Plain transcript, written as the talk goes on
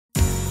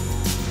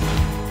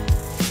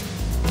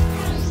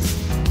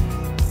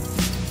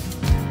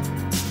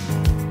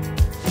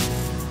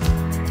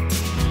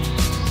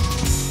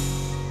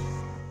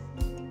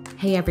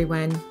Hey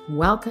everyone,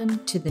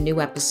 welcome to the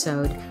new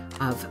episode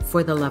of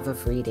For the Love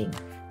of Reading.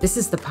 This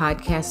is the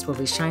podcast where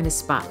we shine a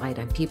spotlight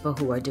on people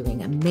who are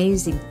doing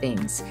amazing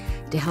things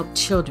to help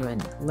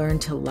children learn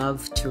to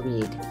love to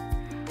read.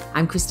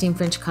 I'm Christine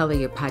French-Culler,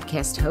 your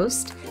podcast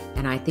host,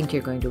 and I think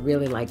you're going to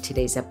really like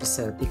today's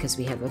episode because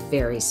we have a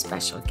very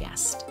special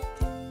guest.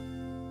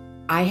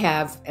 I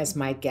have as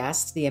my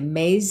guest the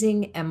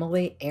amazing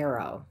Emily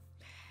Arrow.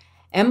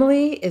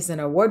 Emily is an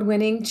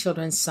award-winning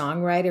children's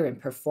songwriter and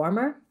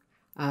performer,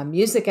 a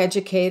music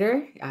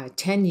educator,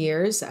 10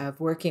 years of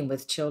working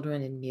with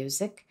children in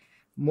music,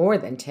 more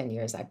than 10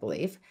 years, I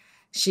believe.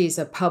 She's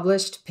a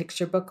published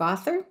picture book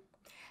author,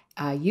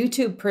 a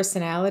YouTube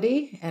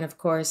personality, and of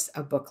course,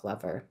 a book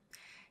lover.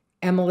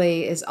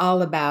 Emily is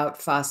all about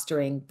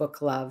fostering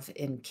book love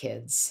in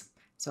kids.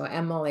 So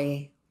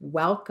Emily,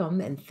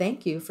 welcome and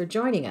thank you for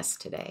joining us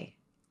today.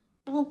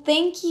 Well,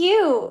 thank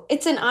you.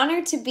 It's an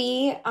honor to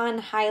be on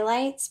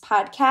Highlights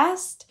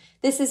podcast.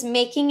 This is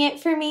making it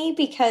for me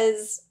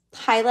because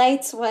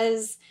Highlights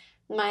was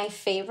my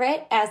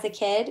favorite as a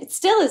kid. It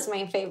still is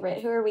my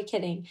favorite. Who are we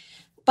kidding?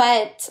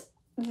 But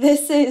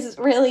this is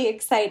really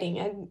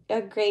exciting,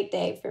 a great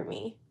day for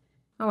me.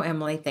 Oh,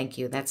 Emily, thank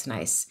you. That's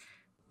nice.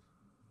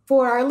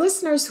 For our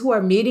listeners who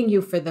are meeting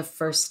you for the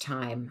first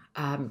time,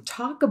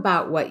 talk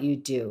about what you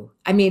do.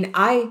 I mean,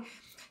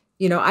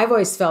 I've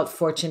always felt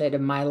fortunate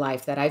in my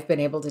life that I've been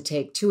able to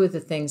take two of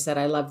the things that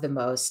I love the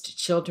most,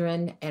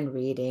 children and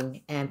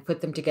reading, and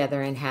put them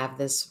together and have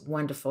this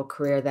wonderful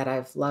career that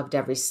I've loved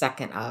every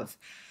second of.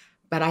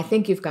 But I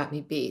think you've got me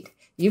beat.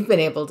 You've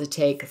been able to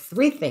take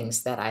three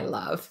things that I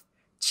love,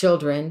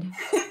 children,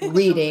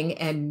 reading,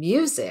 and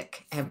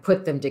music, and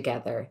put them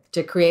together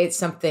to create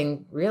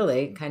something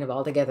really kind of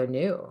altogether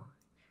new.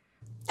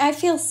 I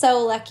feel so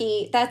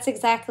lucky. That's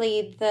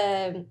exactly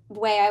the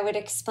way I would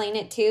explain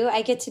it too.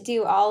 I get to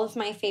do all of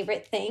my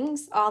favorite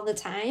things all the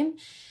time.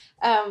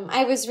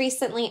 I was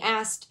recently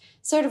asked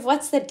sort of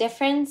what's the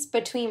difference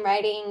between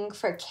writing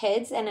for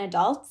kids and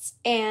adults.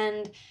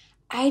 And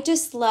I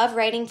just love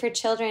writing for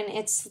children.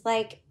 It's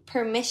like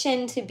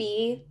permission to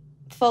be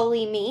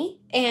fully me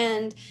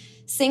and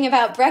sing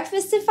about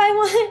breakfast if I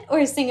want,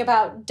 or sing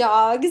about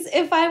dogs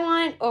if I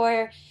want,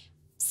 or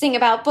sing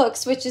about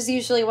books, which is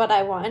usually what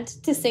I want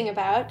to sing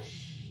about.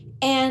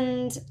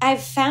 And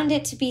I've found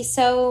it to be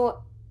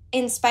so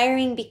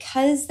inspiring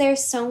because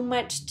there's so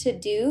much to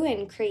do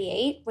and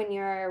create when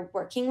you're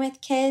working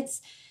with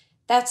kids.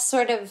 That's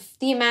sort of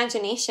the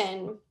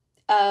imagination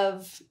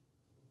of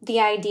the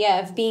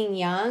idea of being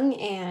young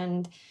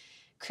and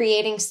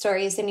creating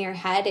stories in your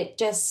head.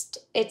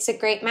 It's a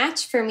great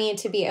match for me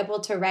to be able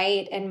to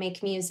write and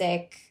make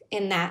music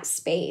in that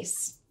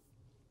space.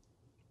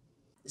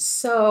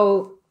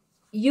 So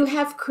you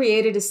have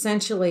created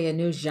essentially a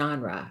new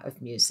genre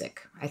of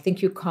music. I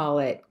think you call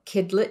it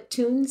kidlit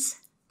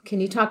tunes.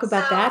 Can you talk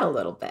about that a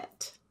little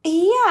bit?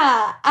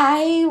 Yeah,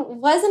 I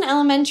was an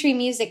elementary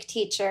music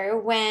teacher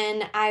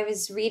when I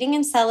was reading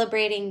and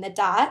celebrating The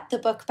Dot, the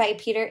book by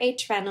Peter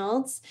H.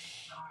 Reynolds.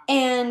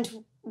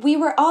 And we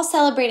were all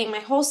celebrating, my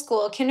whole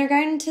school,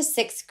 kindergarten to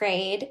sixth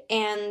grade.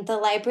 And the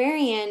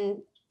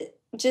librarian,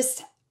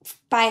 just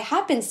by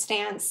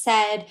happenstance,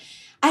 said,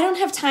 I don't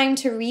have time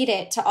to read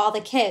it to all the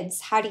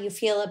kids. How do you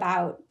feel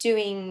about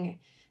doing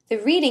the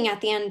reading at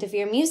the end of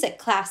your music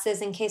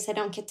classes in case I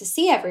don't get to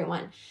see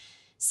everyone?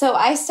 So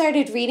I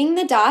started reading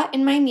The Dot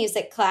in my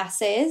music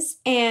classes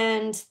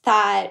and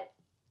thought,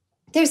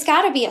 there's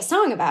got to be a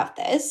song about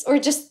this or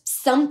just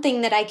something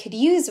that I could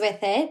use with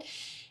it.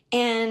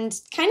 And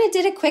kind of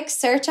did a quick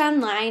search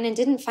online and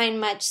didn't find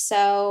much.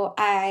 So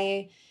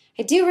I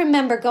do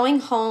remember going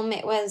home.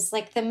 It was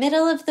like the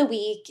middle of the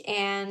week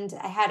and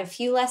I had a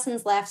few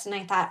lessons left and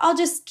I thought, I'll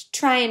just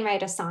try and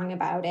write a song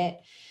about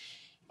it.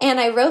 And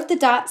I wrote the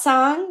Dot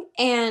song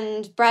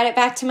and brought it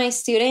back to my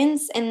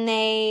students and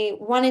they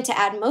wanted to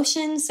add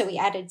motions. So we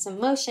added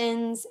some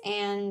motions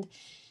and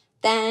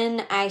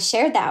then I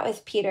shared that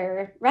with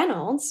Peter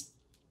Reynolds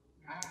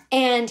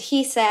and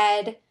he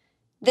said,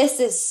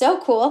 this is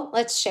so cool.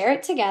 Let's share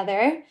it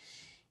together.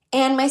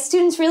 And my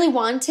students really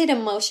wanted a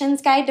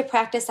motions guide to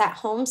practice at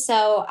home.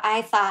 So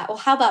I thought, well,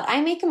 how about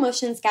I make a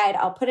motions guide?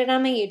 I'll put it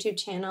on my YouTube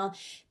channel.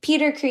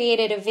 Peter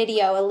created a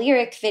video, a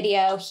lyric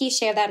video. He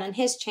shared that on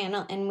his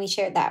channel and we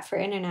shared that for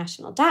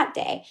International Dot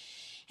Day.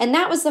 And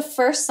that was the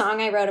first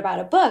song I wrote about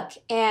a book.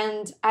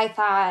 And I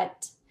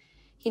thought,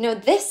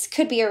 this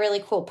could be a really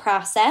cool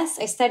process.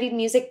 I studied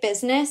music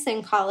business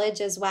in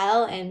college as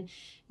well and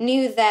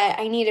knew that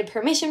I needed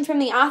permission from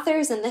the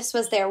authors and this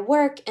was their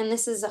work. And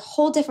this is a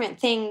whole different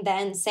thing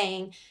than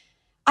saying,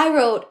 I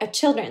wrote a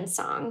children's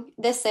song.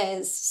 This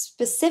is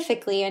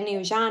specifically a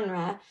new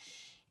genre.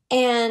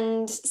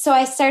 And so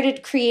I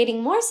started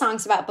creating more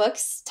songs about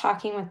books,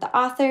 talking with the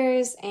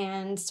authors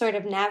and sort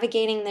of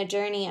navigating the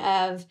journey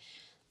of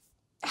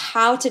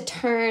how to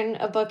turn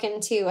a book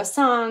into a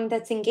song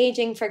that's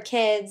engaging for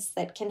kids,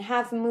 that can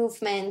have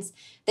movements,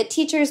 that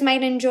teachers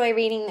might enjoy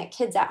reading, that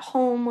kids at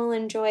home will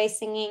enjoy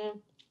singing.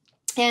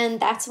 And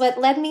that's what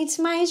led me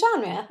to my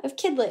genre of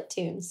kidlit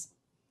tunes.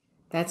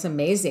 That's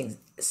amazing.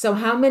 So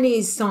how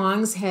many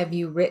songs have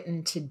you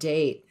written to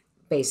date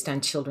based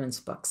on children's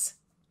books?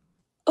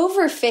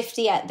 Over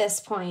 50 at this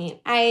point.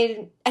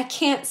 I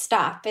can't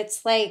stop.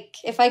 It's like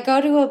if I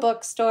go to a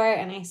bookstore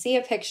and I see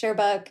a picture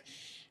book,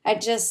 I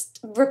just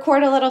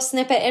record a little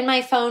snippet in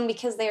my phone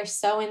because they are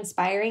so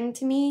inspiring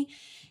to me.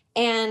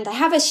 And I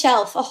have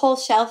a whole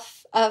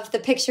shelf of the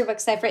picture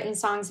books I've written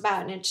songs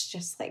about, and it's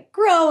just like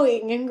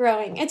growing and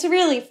growing. It's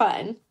really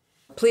fun.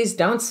 Please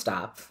don't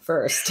stop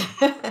first.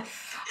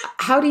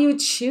 How do you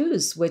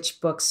choose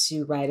which books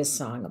you write a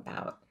song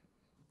about?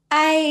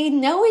 I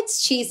know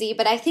it's cheesy,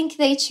 but I think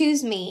they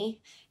choose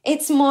me.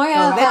 It's more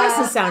Oh, of that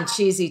doesn't sound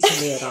cheesy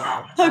to me at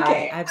all.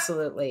 Okay.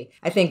 Absolutely.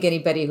 I think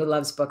anybody who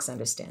loves books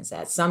understands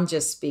that. Some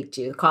just speak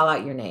to you, call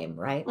out your name,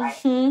 right?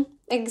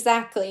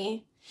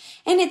 Exactly.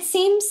 And it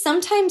seems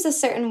sometimes a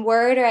certain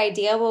word or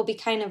idea will be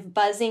kind of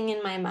buzzing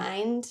in my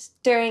mind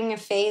during a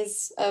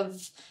phase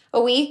of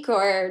a week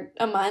or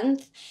a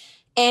month.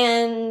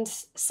 And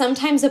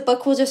sometimes a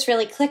book will just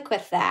really click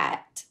with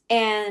that.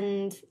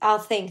 And I'll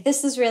think,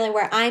 this is really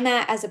where I'm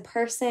at as a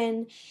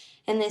person.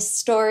 And this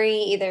story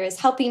either is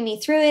helping me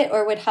through it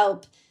or would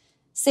help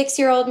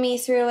 6-year-old me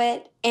through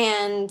it.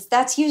 And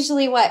that's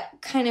usually what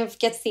kind of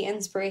gets the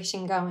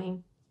inspiration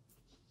going.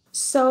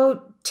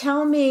 So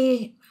tell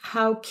me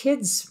how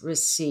kids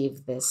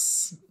receive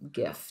this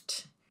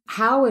gift.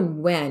 How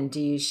and when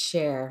do you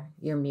share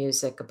your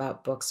music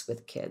about books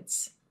with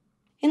kids?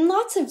 In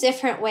lots of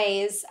different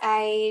ways.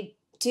 I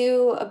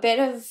do a bit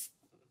of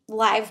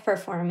live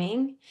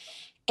performing,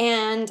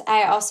 and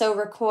I also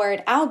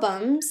record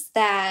albums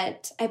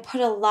that I put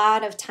a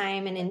lot of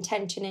time and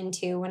intention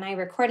into. When I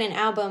record an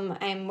album,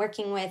 I'm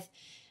working with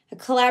a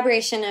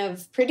collaboration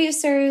of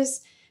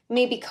producers,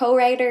 maybe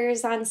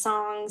co-writers on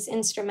songs,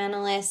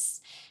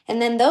 instrumentalists,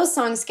 and then those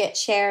songs get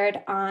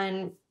shared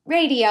on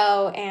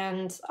radio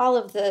and all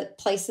of the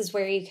places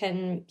where you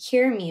can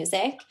hear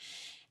music.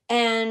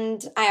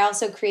 And I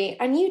also create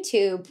on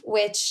YouTube,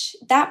 which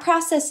that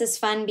process is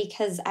fun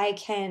because I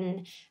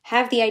can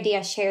have the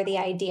idea, share the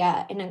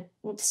idea in a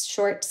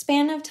short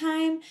span of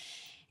time.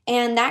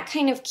 And that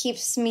kind of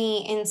keeps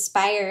me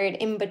inspired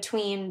in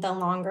between the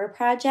longer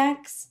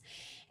projects.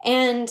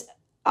 And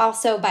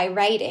also by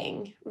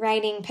writing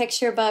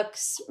picture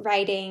books,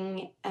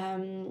 writing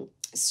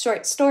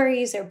short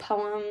stories or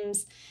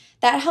poems.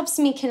 That helps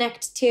me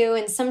connect to.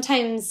 And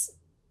sometimes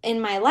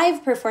in my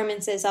live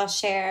performances, I'll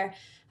share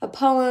a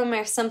poem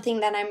or something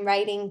that I'm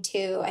writing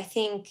to. I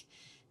think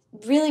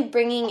really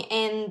bringing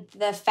in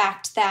the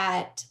fact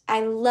that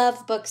I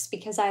love books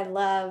because I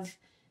love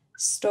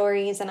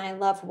stories and I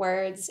love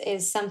words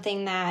is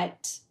something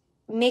that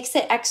makes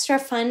it extra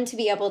fun to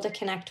be able to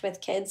connect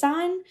with kids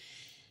on.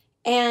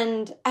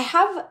 And I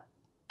have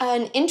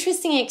an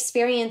interesting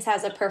experience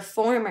as a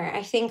performer.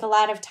 I think a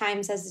lot of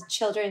times as a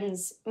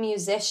children's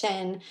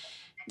musician,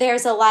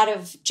 there's a lot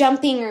of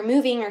jumping or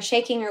moving or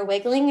shaking or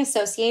wiggling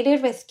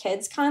associated with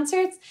kids'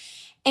 concerts.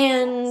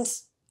 And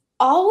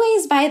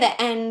always by the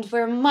end,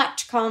 we're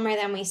much calmer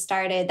than we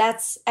started.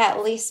 That's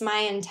at least my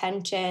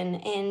intention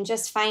in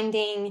just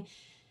finding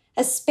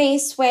a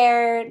space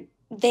where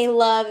they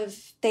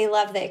love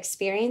the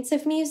experience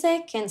of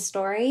music and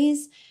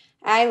stories.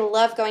 I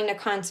love going to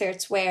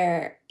concerts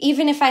where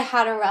even if I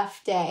had a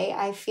rough day,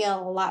 I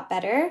feel a lot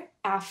better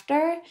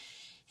after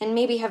and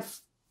maybe have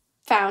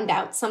found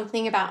out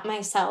something about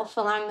myself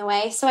along the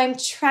way. So I'm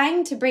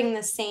trying to bring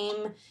the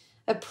same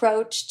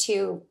approach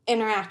to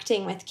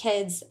interacting with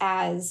kids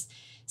as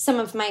some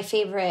of my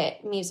favorite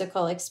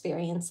musical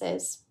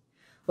experiences.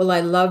 Well, I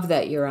love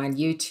that you're on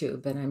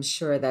YouTube, and I'm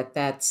sure that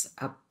that's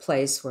a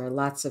place where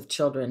lots of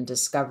children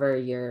discover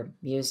your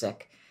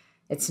music.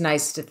 It's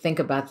nice to think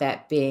about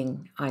that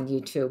being on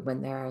YouTube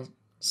when there are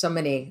so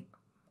many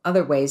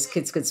other ways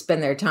kids could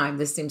spend their time.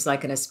 This seems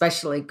like an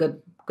especially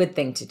good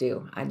thing to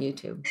do on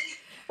YouTube.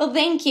 Well,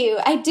 thank you.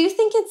 I do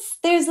think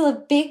there's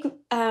a big,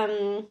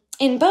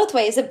 in both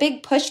ways, a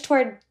big push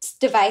towards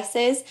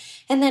devices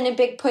and then a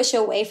big push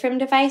away from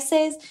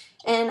devices.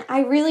 And I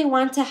really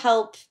want to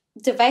help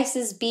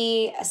devices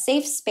be a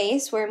safe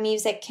space where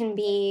music can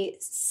be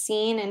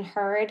seen and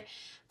heard.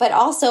 But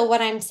also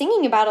what I'm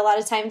singing about a lot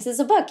of times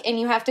is a book, and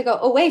you have to go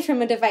away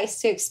from a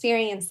device to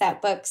experience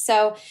that book.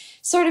 So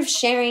sort of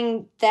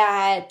sharing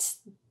that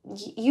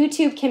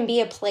YouTube can be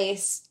a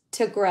place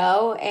to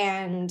grow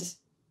and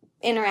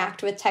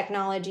interact with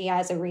technology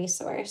as a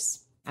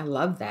resource. I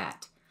love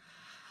that.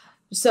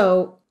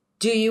 So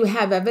do you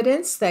have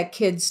evidence that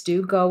kids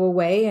do go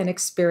away and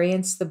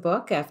experience the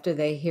book after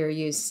they hear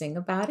you sing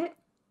about it?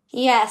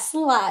 Yes,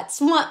 lots.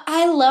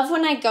 I love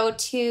when I go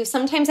to,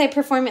 sometimes I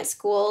perform at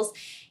schools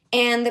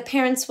and the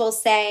parents will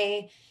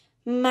say,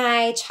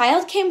 my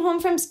child came home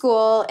from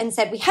school and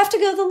said, we have to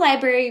go to the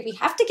library. We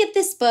have to get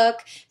this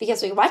book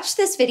because we watched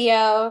this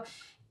video.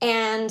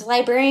 And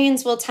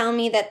librarians will tell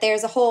me that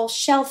there's a whole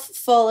shelf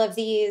full of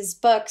these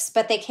books,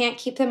 but they can't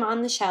keep them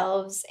on the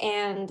shelves.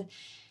 And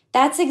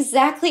that's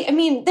exactly,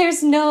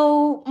 there's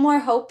no more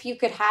hope you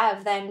could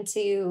have than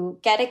to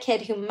get a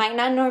kid who might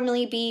not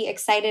normally be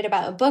excited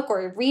about a book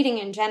or reading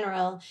in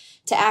general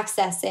to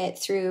access it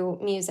through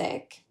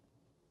music.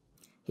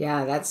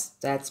 Yeah,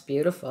 that's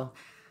beautiful.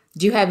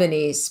 Do you have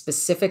any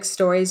specific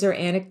stories or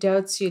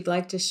anecdotes you'd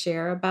like to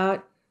share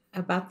about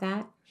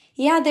that?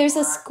 Yeah, there's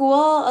a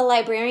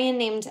librarian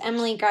named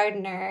Emily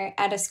Gardner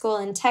at a school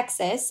in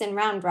Texas in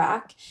Round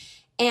Rock.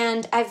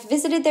 And I've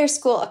visited their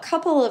school a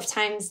couple of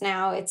times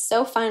now. It's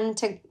so fun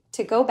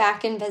to go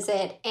back and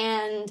visit.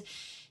 And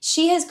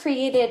she has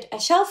created a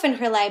shelf in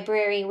her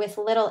library with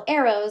little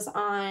arrows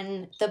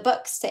on the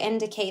books to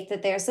indicate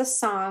that there's a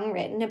song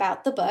written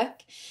about the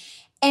book.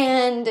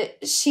 And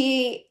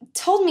she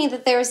told me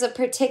that there was a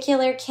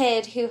particular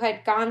kid who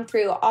had gone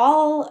through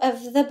all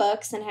of the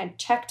books and had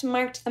checked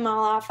marked them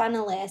all off on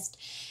a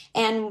list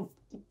and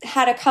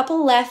had a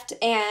couple left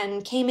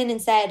and came in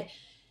and said,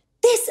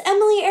 "This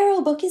Emily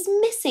Arrow book is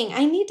missing.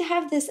 I need to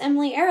have this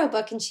Emily Arrow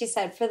book." And she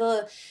said, "For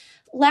the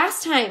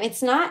last time,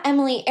 it's not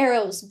Emily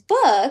Arrow's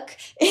book."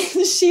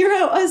 And she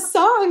wrote a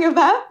song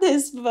about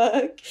this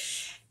book.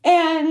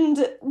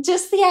 And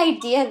just the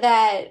idea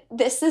that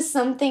this is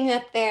something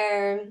that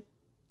they're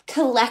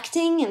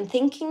collecting and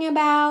thinking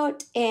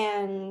about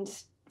and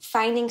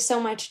finding so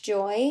much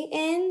joy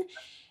in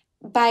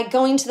by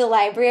going to the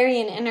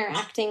library and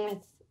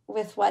interacting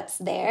with what's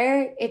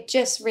there, it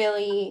just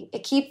really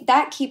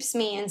that keeps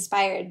me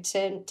inspired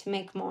to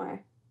make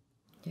more.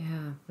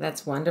 Yeah,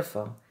 that's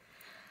wonderful.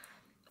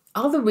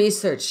 All the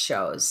research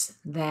shows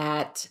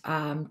that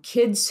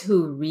kids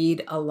who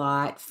read a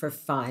lot for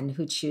fun,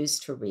 who choose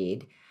to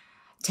read,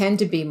 tend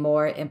to be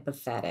more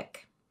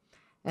empathetic.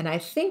 And I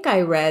think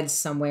I read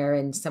somewhere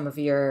in some of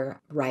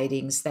your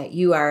writings that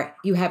you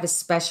have a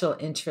special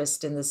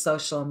interest in the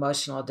social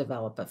emotional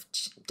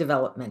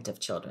development of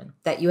children,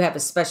 that you have a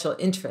special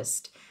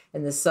interest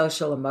in the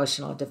social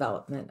emotional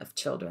development of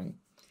children.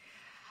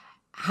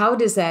 How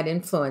does that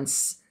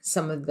influence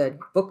some of the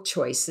book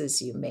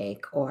choices you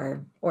make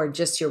or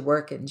just your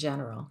work in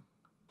general?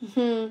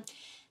 Mm-hmm.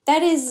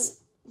 That is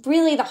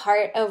really the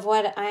heart of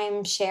what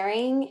I'm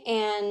sharing.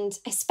 And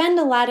I spend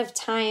a lot of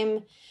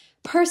time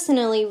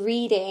personally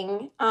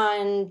reading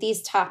on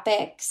these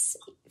topics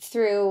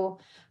through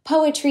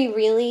poetry.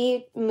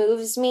 Really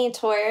moves me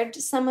toward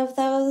some of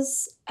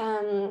those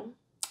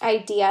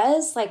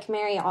ideas, like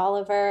Mary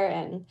Oliver,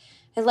 and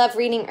I love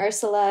reading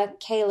Ursula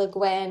K. Le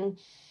Guin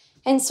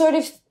and sort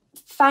of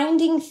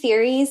finding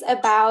theories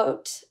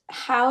about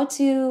how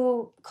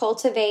to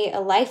cultivate a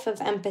life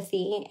of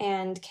empathy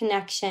and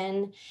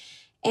connection.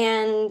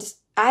 And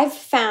I've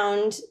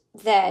found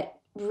that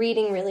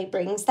reading really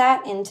brings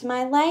that into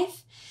my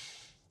life.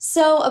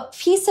 So a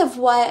piece of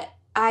what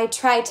I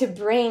try to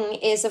bring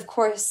is, of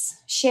course,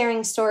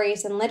 sharing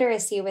stories and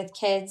literacy with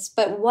kids.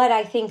 But what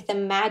I think the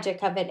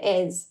magic of it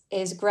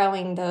is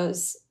growing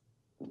those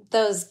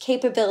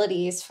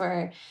capabilities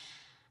for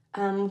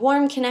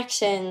warm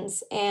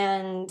connections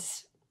and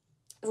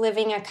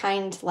living a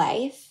kind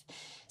life.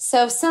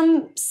 So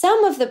some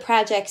of the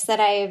projects that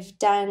I've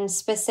done,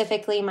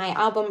 specifically my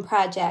album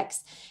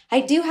projects,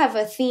 I do have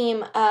a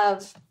theme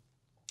of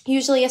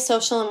usually a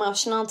social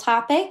emotional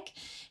topic.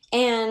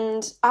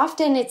 And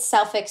often it's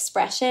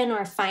self-expression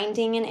or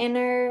finding an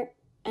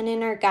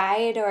inner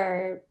guide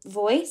or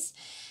voice.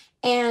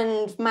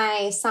 And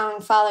my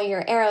song Follow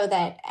Your Arrow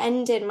that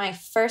ended my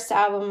first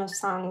album of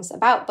songs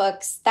about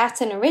books,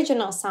 that's an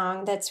original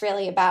song that's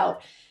really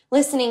about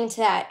listening to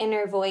that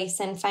inner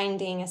voice and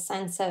finding a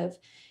sense of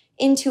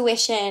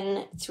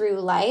intuition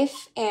through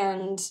life.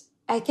 And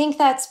I think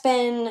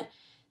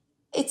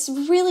it's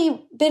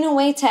really been a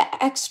way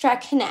to extra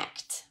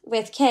connect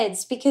with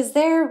kids because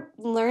they're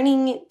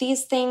learning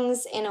these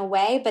things in a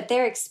way, but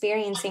they're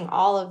experiencing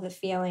all of the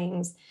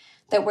feelings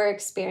that we're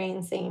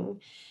experiencing.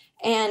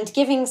 And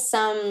giving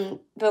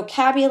some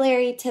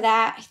vocabulary to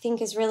that, I think,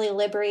 is really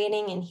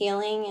liberating and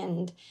healing.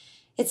 And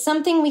it's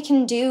something we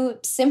can do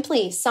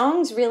simply.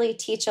 Songs really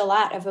teach a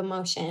lot of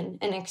emotion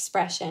and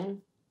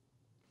expression.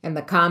 And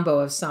the combo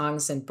of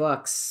songs and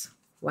books,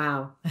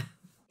 wow,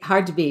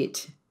 hard to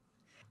beat.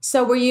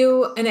 So were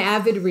you an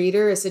avid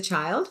reader as a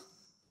child?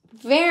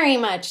 Very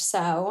much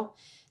so.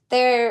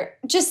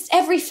 Just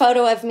every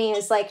photo of me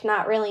is like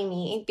not really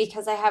me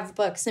because I have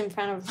books in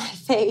front of my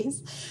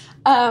face.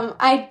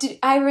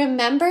 I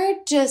remember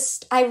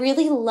I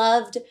really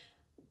loved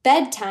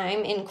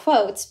bedtime in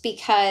quotes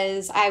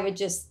because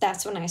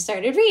that's when I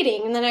started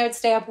reading. And then I would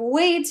stay up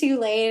way too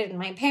late and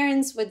my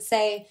parents would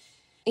say,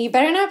 "You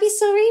better not be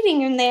still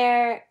reading in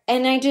there."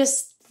 And I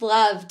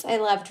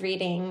loved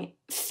reading.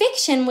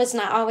 Fiction was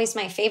not always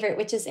my favorite,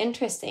 which is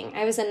interesting.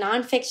 I was a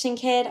nonfiction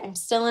kid. I'm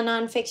still a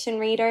nonfiction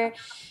reader.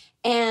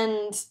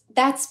 And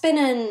that's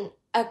been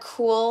a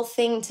cool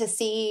thing to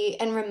see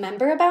and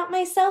remember about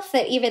myself,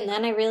 that even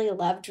then I really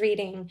loved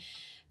reading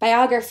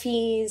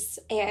biographies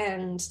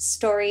and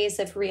stories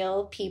of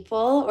real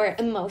people or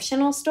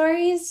emotional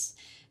stories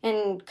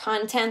and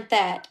content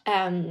that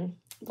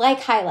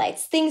like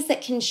highlights, things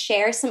that can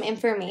share some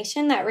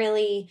information that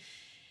really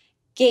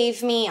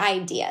gave me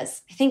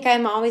ideas. I think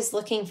I'm always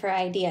looking for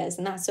ideas,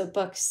 and that's what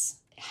books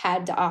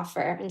had to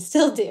offer and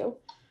still do.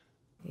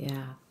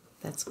 Yeah,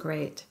 that's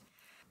great.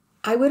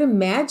 I would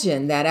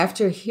imagine that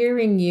after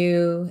hearing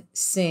you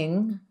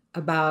sing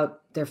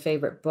about their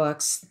favorite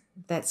books,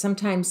 that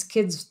sometimes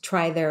kids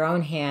try their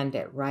own hand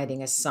at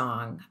writing a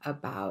song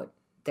about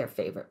their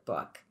favorite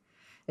book.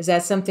 Is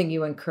that something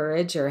you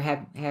encourage, or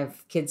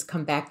have kids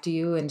come back to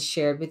you and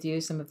shared with you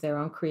some of their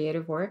own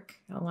creative work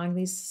along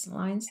these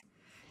lines?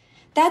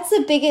 That's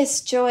the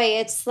biggest joy.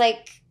 It's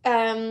like,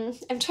 I'm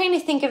trying to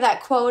think of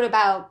that quote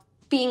about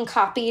being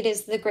copied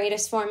is the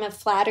greatest form of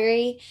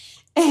flattery.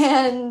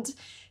 And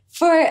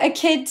for a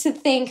kid to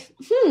think,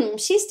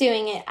 she's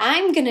doing it,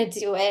 I'm going to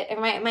do it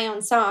and write my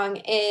own song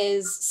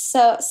is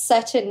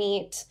such a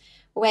neat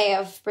way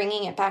of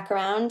bringing it back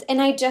around.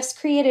 And I just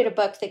created a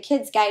book, The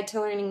Kid's Guide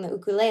to Learning the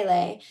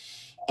Ukulele.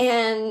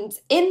 And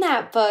in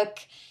that book,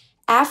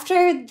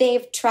 after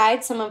they've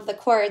tried some of the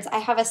chords, I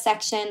have a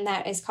section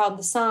that is called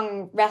the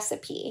song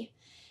recipe.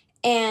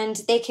 And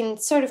they can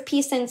sort of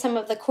piece in some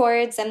of the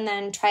chords and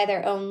then try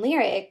their own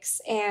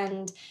lyrics.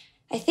 And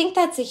I think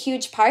that's a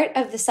huge part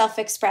of the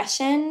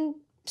self-expression,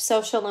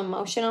 social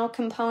emotional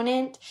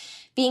component.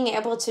 Being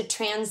able to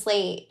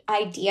translate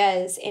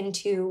ideas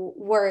into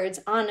words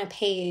on a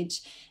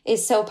page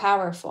is so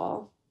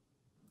powerful.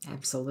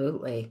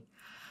 Absolutely.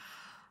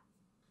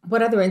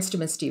 What other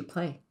instruments do you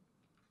play?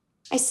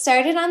 I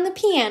started on the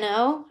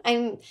piano.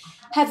 I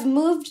have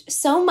moved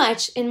so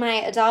much in my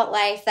adult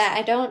life that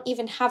I don't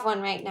even have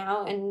one right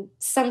now. And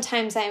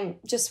sometimes I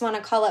just want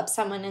to call up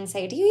someone and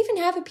say, do you even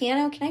have a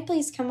piano? Can I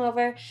please come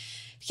over?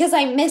 Because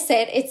I miss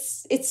it.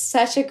 It's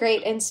such a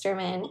great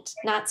instrument,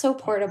 not so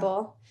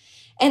portable.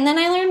 And then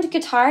I learned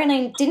guitar, and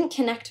I didn't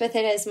connect with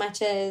it as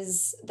much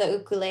as the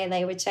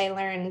ukulele, which I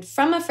learned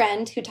from a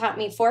friend who taught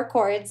me 4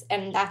 chords,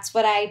 and that's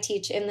what I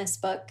teach in this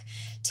book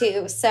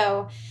too.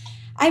 So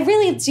I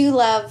really do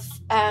love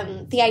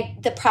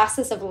the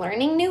process of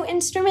learning new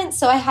instruments.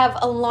 So I have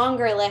a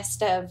longer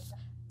list of,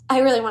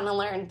 I really want to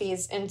learn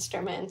these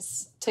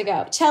instruments to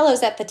go.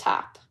 Cello's at the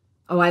top.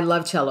 Oh, I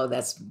love cello.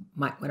 That's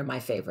one of my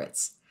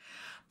favorites.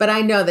 But I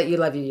know that you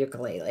love your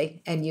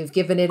ukulele, and you've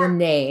given it a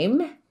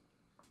name.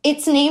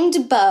 It's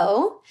named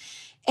Bo,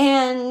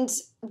 and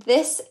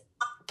this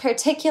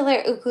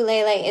particular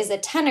ukulele is a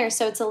tenor,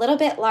 so it's a little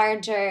bit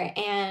larger,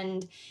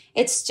 and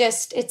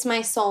it's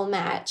my soul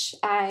match.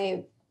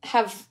 I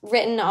have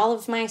written all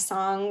of my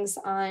songs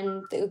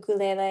on the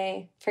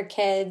ukulele for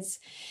kids,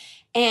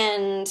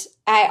 and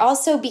I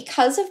also,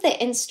 because of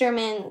the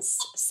instrument's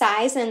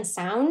size and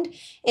sound,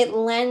 it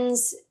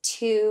lends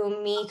to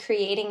me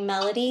creating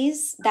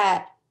melodies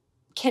that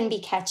can be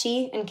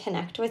catchy and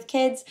connect with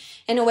kids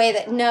in a way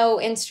that no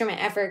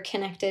instrument ever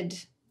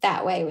connected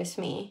that way with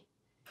me.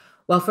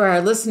 Well, for our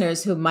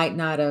listeners who might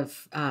not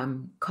have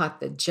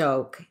caught the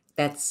joke,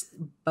 that's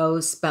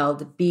bow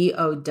spelled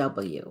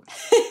B-O-W.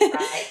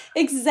 Right?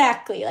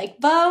 Exactly,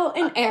 like bow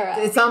and arrow.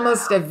 It's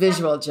almost a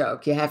visual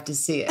joke. You have to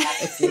see it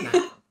if you're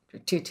not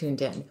too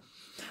tuned in.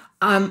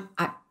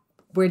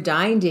 We're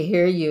dying to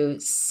hear you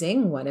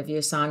sing one of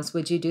your songs.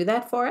 Would you do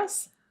that for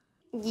us?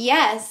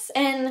 Yes,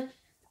 and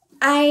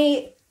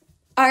I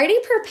already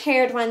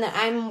prepared one that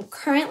I'm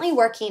currently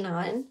working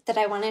on that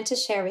I wanted to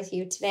share with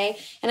you today,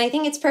 and I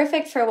think it's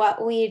perfect for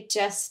what we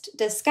just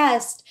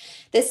discussed.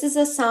 This is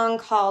a song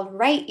called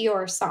Write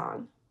Your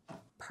Song.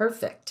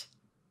 Perfect.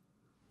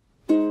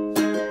 I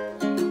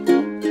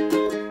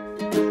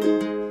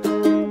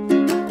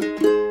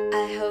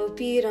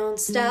hope you don't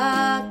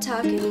stop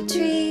talking to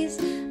trees.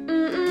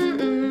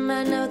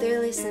 I know they're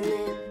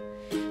listening.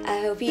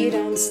 I hope you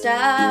don't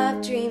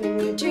stop dreaming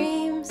your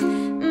dreams.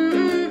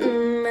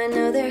 I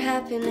know they're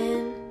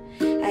happening.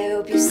 I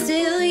hope you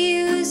still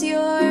use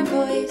your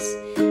voice,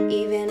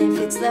 even if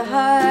it's the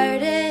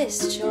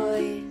hardest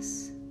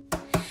choice.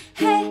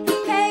 Hey,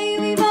 hey,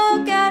 we've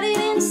all got it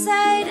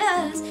inside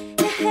us.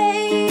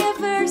 Hey, a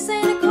verse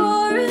and a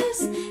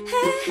chorus.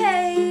 Hey,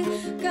 hey,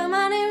 come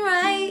on and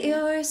write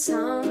your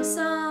song,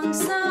 song,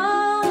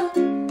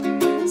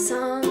 song.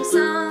 Song,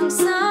 song,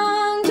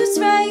 song. Just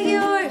write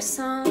your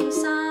song,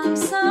 song,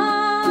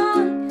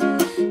 song.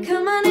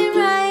 Come on and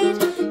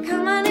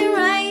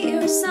write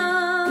your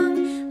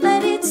song.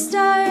 Let it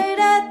start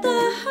at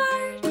the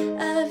heart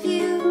of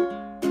you.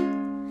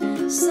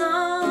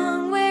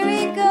 Song where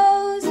it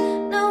goes,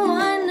 no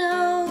one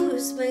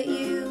knows but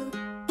you.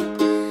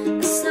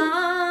 A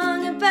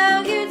song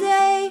about your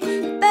day,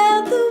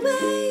 about the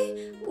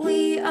way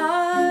we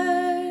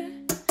are.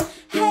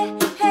 Hey,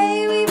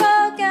 hey, we've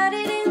all got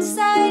it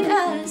inside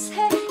us.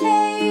 Hey,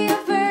 hey, a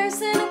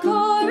verse and a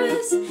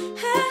chorus.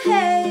 Hey,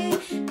 hey,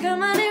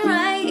 come on and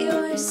write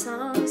your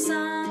song,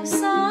 song,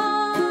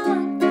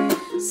 song.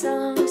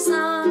 Song,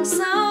 song,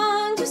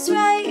 song. Just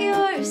write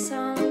your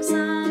song,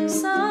 song,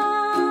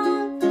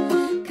 song.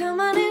 Come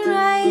on and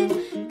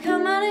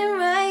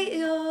write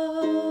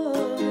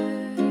yours.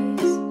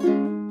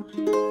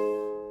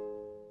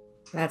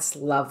 That's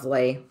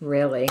lovely,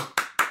 really.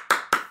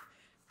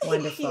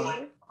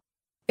 Wonderful.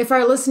 If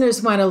our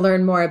listeners want to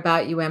learn more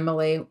about you,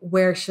 Emily,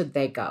 where should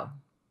they go?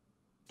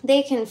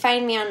 They can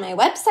find me on my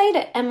website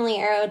at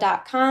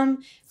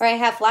emilyarrow.com, where I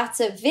have lots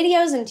of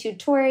videos and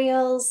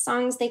tutorials,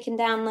 songs they can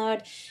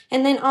download,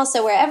 and then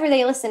also wherever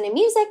they listen to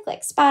music,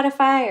 like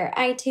Spotify or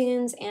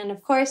iTunes, and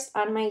of course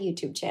on my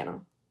YouTube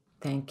channel.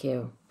 Thank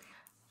you.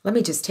 Let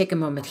me just take a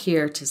moment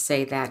here to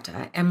say that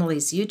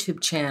Emily's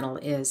YouTube channel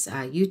is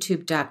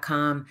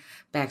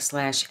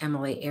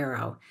youtube.com/Emily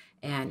Arrow.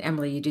 And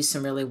Emily, you do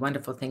some really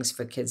wonderful things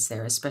for kids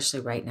there,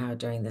 especially right now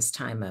during this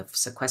time of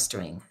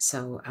sequestering.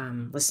 So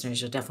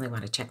listeners, you'll definitely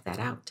want to check that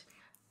out.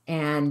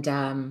 And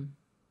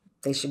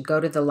they should go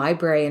to the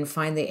library and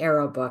find the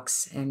Arrow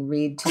books and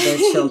read to their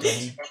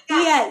children.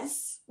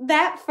 Yes,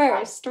 that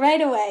first, right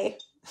away.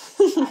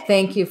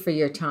 Thank you for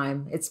your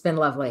time. It's been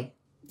lovely.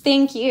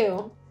 Thank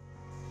you.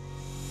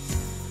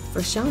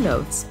 For show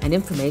notes and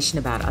information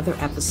about other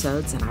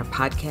episodes in our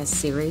podcast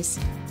series,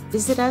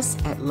 visit us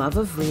at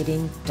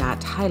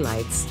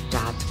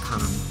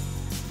loveofreading.highlights.com.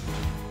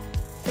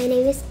 My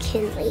name is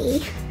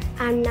Kinley.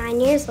 I'm 9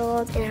 years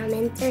old and I'm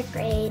in 3rd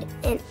grade,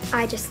 and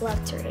I just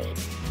love to read.